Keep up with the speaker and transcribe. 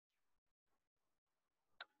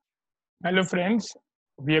Hello friends,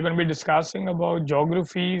 we are going to be discussing about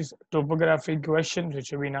geography's topography questions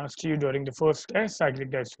which have been asked to you during the first test,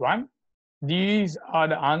 Cyclic Test 1. These are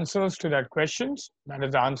the answers to that questions, that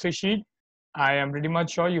is the answer sheet. I am pretty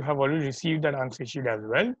much sure you have already received that answer sheet as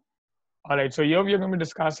well. Alright, so here we are going to be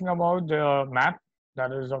discussing about the map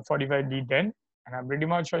that is of 45D10 and I'm pretty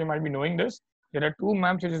much sure you might be knowing this. There are two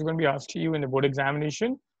maps which is going to be asked to you in the board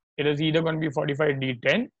examination. It is either going to be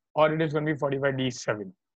 45D10 or it is going to be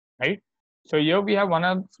 45D7, right? So here we have one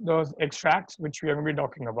of those extracts which we are going to be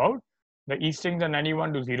talking about. The eastings are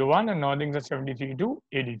 91 to 01 and northings are 73 to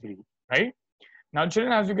 83, right? Now,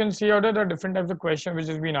 children, as you can see out there, there are different types of questions which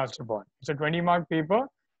has been asked upon. It's a 20-mark paper,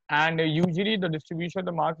 and usually the distribution of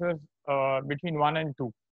the marks is between 1 and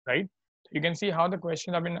 2, right? You can see how the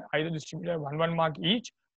questions have been either distributed 1 mark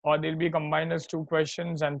each, or they'll be combined as 2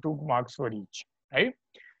 questions and 2 marks for each, right?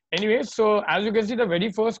 Anyway, so as you can see, the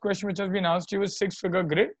very first question which has been asked to you is 6-figure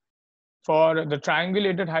grid for the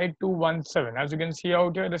triangulated height 217. As you can see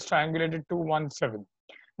out here, it is triangulated 217.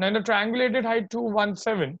 Now, in the triangulated height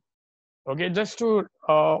 217, okay, just to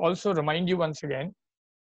also remind you once again,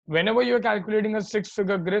 whenever you're calculating a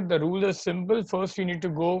 6-figure grid, the rule is simple. First, you need to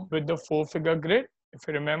go with the 4-figure grid. If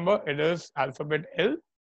you remember, it is alphabet L,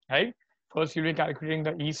 right? First, you'll be calculating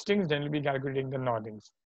the eastings, then you'll be calculating the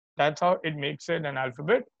northings. That's how it makes it an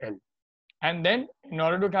alphabet L. And then, in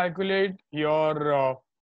order to calculate your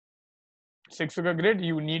 6-figure grid,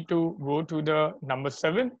 you need to go to the number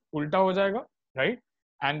 7, ulta ho jayega, right?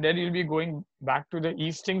 And then you'll be going back to the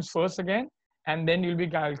eastings first again, and then you'll be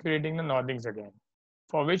calculating the northings again,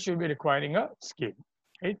 for which you'll be requiring a scale,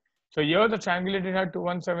 right? So here the triangulated height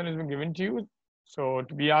 217 has been given to you, so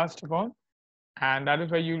to be asked upon, and that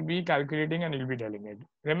is why you'll be calculating and you'll be telling it.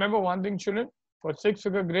 Remember one thing, children, for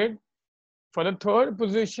 6-figure grid, for the third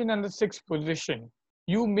position and the sixth position,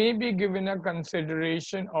 you may be given a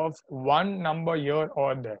consideration of one number here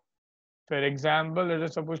or there. For example, it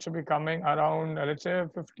is supposed to be coming around, let's say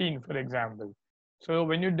 15, for example. So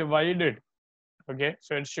when you divide it, okay,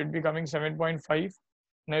 so it should be coming 7.5.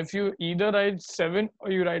 Now, if you either write 7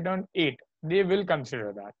 or you write down 8, they will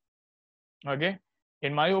consider that. Okay.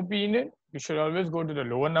 In my opinion, you should always go to the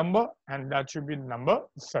lower number, and that should be number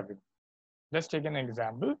 7. Let's take an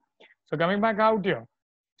example. So coming back out here.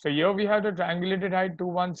 So here we have the triangulated height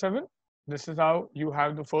 217. This is how you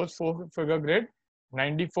have the first 4-figure grid: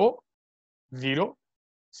 94, 0,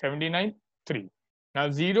 79, 3. Now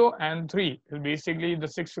 0 and 3 is basically the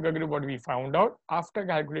 6-figure grid what we found out after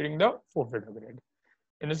calculating the 4-figure grid.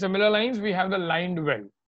 In the similar lines, we have the lined well.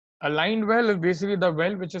 A lined well is basically the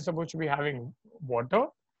well which is supposed to be having water,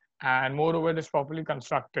 and moreover it is properly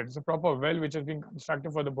constructed. It's a proper well which has been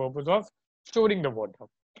constructed for the purpose of storing the water.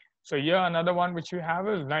 So here another one which we have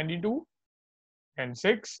is 92 and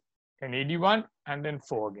 6 and 81 and then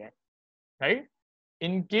 4 again, right?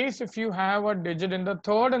 In case if you have a digit in the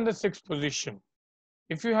third and the sixth position,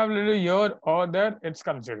 if you have a little here or there, it's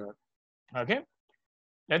considered. Okay.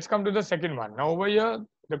 Let's come to the second one. Now over here,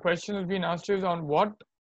 the question has been asked is on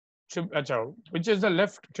which is the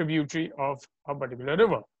left tributary of a particular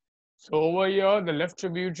river. So over here, the left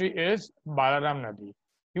tributary is Balaram Nadi.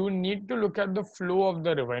 You need to look at the flow of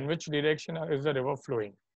the river. In which direction is the river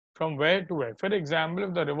flowing? From where to where? For example,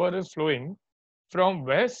 if the river is flowing from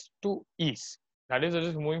west to east, that is, it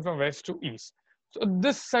is moving from west to east. So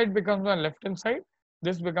this side becomes the left hand side,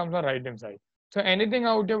 this becomes the right hand side. So anything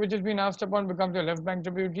out here which has been asked upon becomes your left bank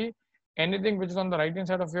tributary. Anything which is on the right hand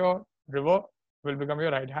side of your river will become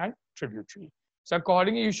your right hand tributary. So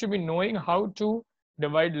accordingly, you should be knowing how to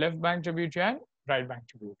divide left bank tributary and right bank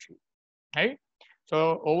tributary, right?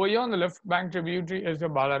 So over here on the left bank tributary is the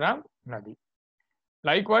Balaram Nadi.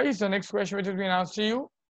 Likewise, the next question which has been asked to you,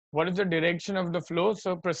 what is the direction of the flow?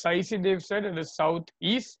 So precisely they've said it is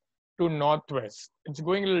southeast to northwest. It's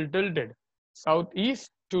going a little tilted,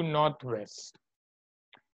 southeast to northwest.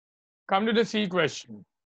 Come to the C question.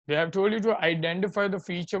 They have told you to identify the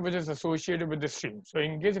feature which is associated with the stream. So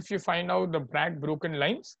in case if you find out the black broken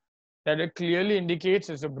lines, that it clearly indicates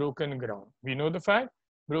is a broken ground. We know the fact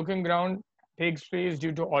broken ground takes place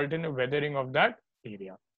due to alternate weathering of that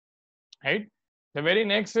area, right? The very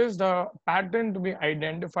next is the pattern to be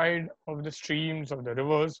identified of the streams of the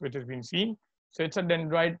rivers which has been seen. So it's a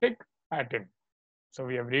dendritic pattern. So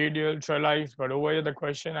we have radial, trellis, but over here the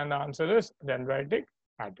question and the answer is dendritic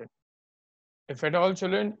pattern. If at all,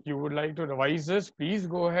 children, you would like to revise this, please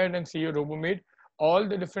go ahead and see your RoboMate. All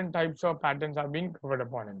the different types of patterns are being covered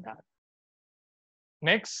upon in that.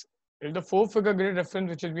 Next is the 4-figure grid reference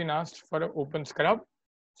which has been asked for an open scrub.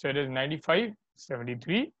 So it is 95,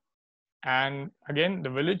 73. And again, the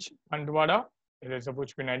village, Pantwada, it is supposed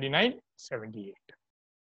to be 99, 78.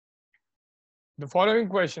 The following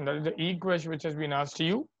question, that is the E question which has been asked to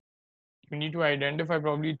you. You need to identify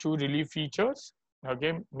probably two relief features.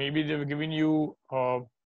 Okay, maybe they've given you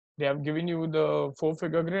the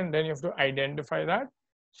four-figure grid, and then you have to identify that.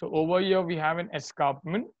 So over here we have an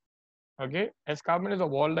escarpment. Okay, escarpment is a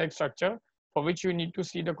wall-like structure for which you need to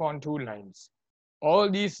see the contour lines. All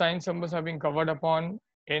these science symbols have been covered upon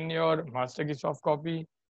in your master key soft copy,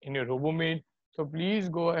 in your RoboMate. So please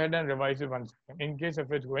go ahead and revise it once again in case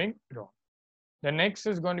if it's going wrong. The next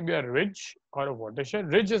is going to be a ridge or a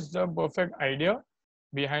watershed. Ridge is the perfect idea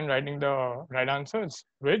behind writing the right answer. It's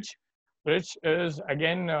ridge. Ridge is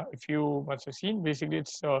again, if you must have seen, basically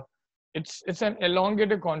it's an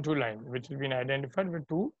elongated contour line which has been identified with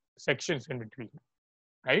two sections in between,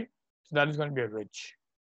 right? So that is going to be a ridge.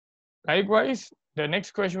 Likewise, the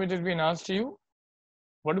next question which has been asked to you,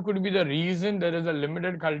 what could be the reason there is a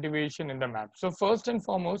limited cultivation in the map? So first and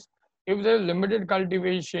foremost, if there is limited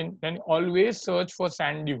cultivation, then always search for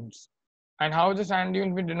sand dunes. And how is the sand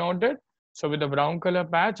dunes be denoted? So with a brown color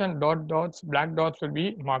patch and dots, black dots will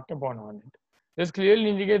be marked upon on it. This clearly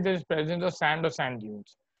indicates there is presence of sand or sand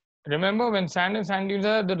dunes. Remember, when sand and sand dunes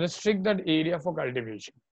are, they restrict that area for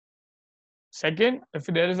cultivation. Second, if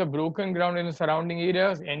there is a broken ground in the surrounding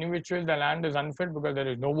areas, any which way the land is unfit because there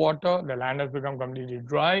is no water, the land has become completely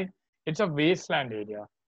dry. It's a wasteland area.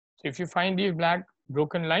 So if you find these black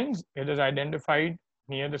broken lines, it is identified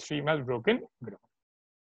near the stream as broken ground.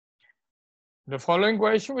 The following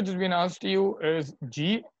question which has been asked to you is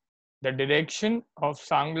G, the direction of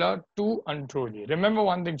Sangla to Antroli. Remember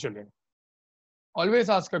one thing, children. Always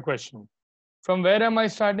ask a question. From where am I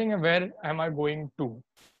starting and where am I going to?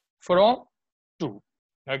 From to.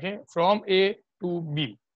 Okay, from A to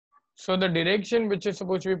B. So the direction which is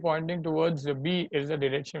supposed to be pointing towards the B is the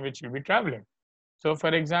direction which you'll be traveling. So for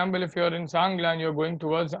example, if you're in Sangla and you're going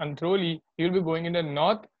towards Antroli, you'll be going in the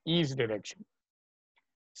northeast direction.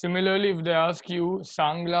 Similarly, if they ask you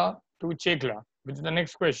Sangla to Chekla, which is the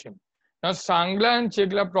next question. Now Sangla and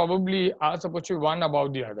Chekla probably are supposed to be one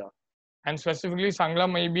above the other. And specifically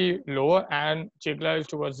Sangla may be lower and Chekla is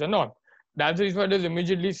towards the north. That's the reason why it is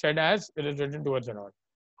immediately said as it is written towards the north.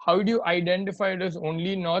 How do you identify it as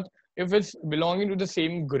only north? If it's belonging to the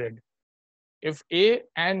same grid. If A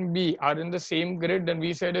and B are in the same grid, then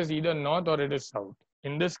we say it is either north or it is south.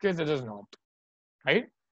 In this case, it is north, right?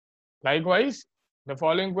 Likewise, the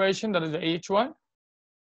following question, that is the H1.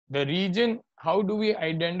 The region, how do we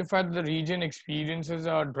identify that the region experiences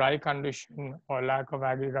a dry condition or lack of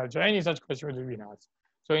agriculture? Any such question will be asked.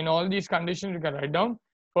 So in all these conditions, we can write down,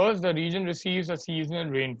 first, the region receives a seasonal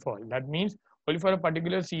rainfall. That means only for a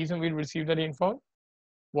particular season we'll receive the rainfall.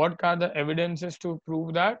 What are the evidences to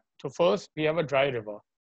prove that? So first, we have a dry river.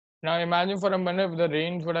 Now imagine for a minute if the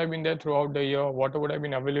rains would have been there throughout the year, water would have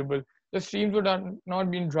been available, the streams would have not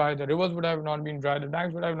been dry, the rivers would have not been dry, the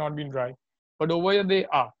dams would have not been dry. But over here they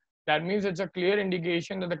are. That means it's a clear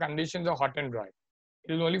indication that the conditions are hot and dry.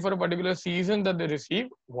 It is only for a particular season that they receive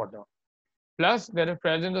water. Plus, there is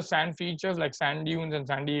presence of sand features like sand dunes and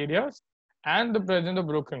sandy areas, and the presence of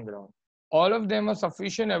broken ground. All of them are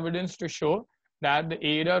sufficient evidence to show that the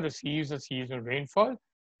area receives a seasonal rainfall,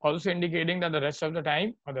 also indicating that the rest of the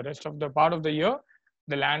time or the rest of the part of the year,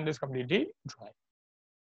 the land is completely dry.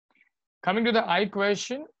 Coming to the I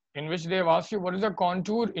question, in which they have asked you what is the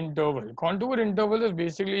contour interval. Contour interval is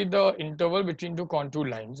basically the interval between two contour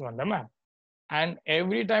lines on the map. And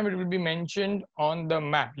every time it will be mentioned on the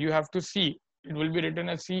map, you have to see, it will be written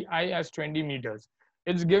as CI as 20 meters.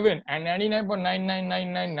 It's given, and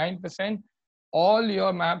 99.99999% all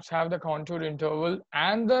your maps have the contour interval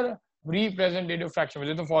and the representative fraction, which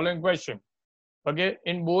is the following question. Okay,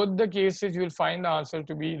 in both the cases, you will find the answer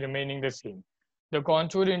to be remaining the same. The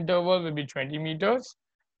contour interval will be 20 meters,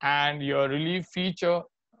 and your relief feature,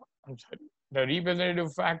 the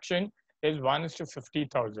representative fraction is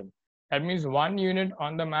 1:50,000. That means 1 unit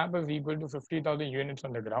on the map is equal to 50,000 units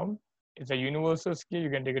on the ground. It's a universal scale. You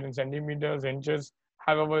can take it in centimeters, inches,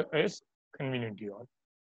 however is convenient to you all.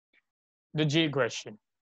 The J question.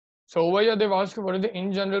 So over here, they've asked you what is the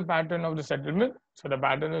in general pattern of the settlement. So the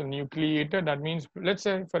pattern is nucleated. That means, let's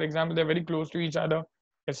say, for example, they're very close to each other.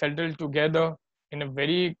 They're settled together in a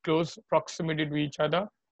very close proximity to each other.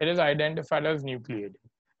 It is identified as nucleated.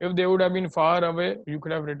 If they would have been far away, you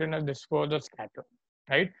could have written as dispersed or scattered,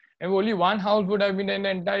 right? If only one house would have been in the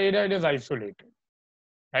entire area, it is isolated,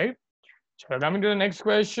 right? So coming to the next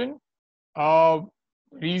question.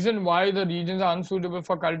 Reason why the regions are unsuitable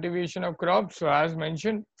for cultivation of crops. So as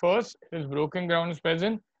mentioned, first is broken ground is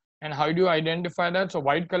present. And how do you identify that? So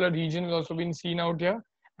white color region has also been seen out here.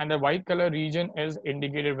 And the white color region is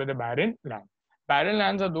indicated with the barren land. Barren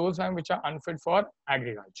lands are those lands which are unfit for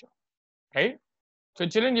agriculture, right? So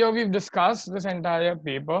children, here we've discussed this entire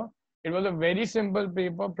paper. It was a very simple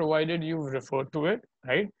paper provided you've referred to it,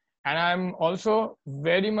 right? And I'm also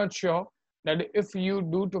very much sure that if you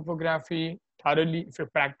do topography thoroughly, if you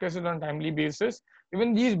practice it on a timely basis,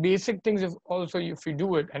 even these basic things, if also if you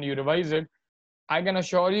do it and you revise it, I can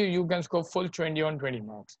assure you, you can score full 20 on 20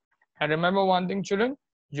 marks. And remember one thing, children,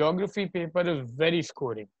 geography paper is very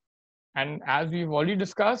scoring. And as we've already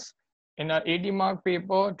discussed, in our 80-mark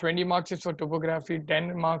paper, 20 marks is for topography,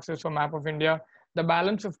 10 marks is for map of India. The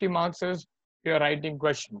balance 50 marks is your writing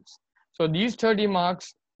questions. So these 30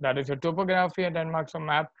 marks, that is your topography and 10 marks on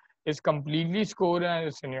map, is completely scored and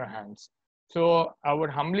it's in your hands. So I would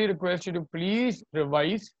humbly request you to please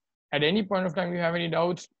revise. At any point of time, if you have any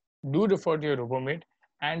doubts, do refer to your roommate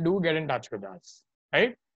and do get in touch with us.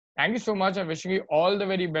 Right? Thank you so much. I'm wishing you all the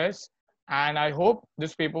very best. And I hope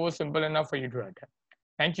this paper was simple enough for you to attend.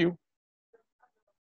 Thank you.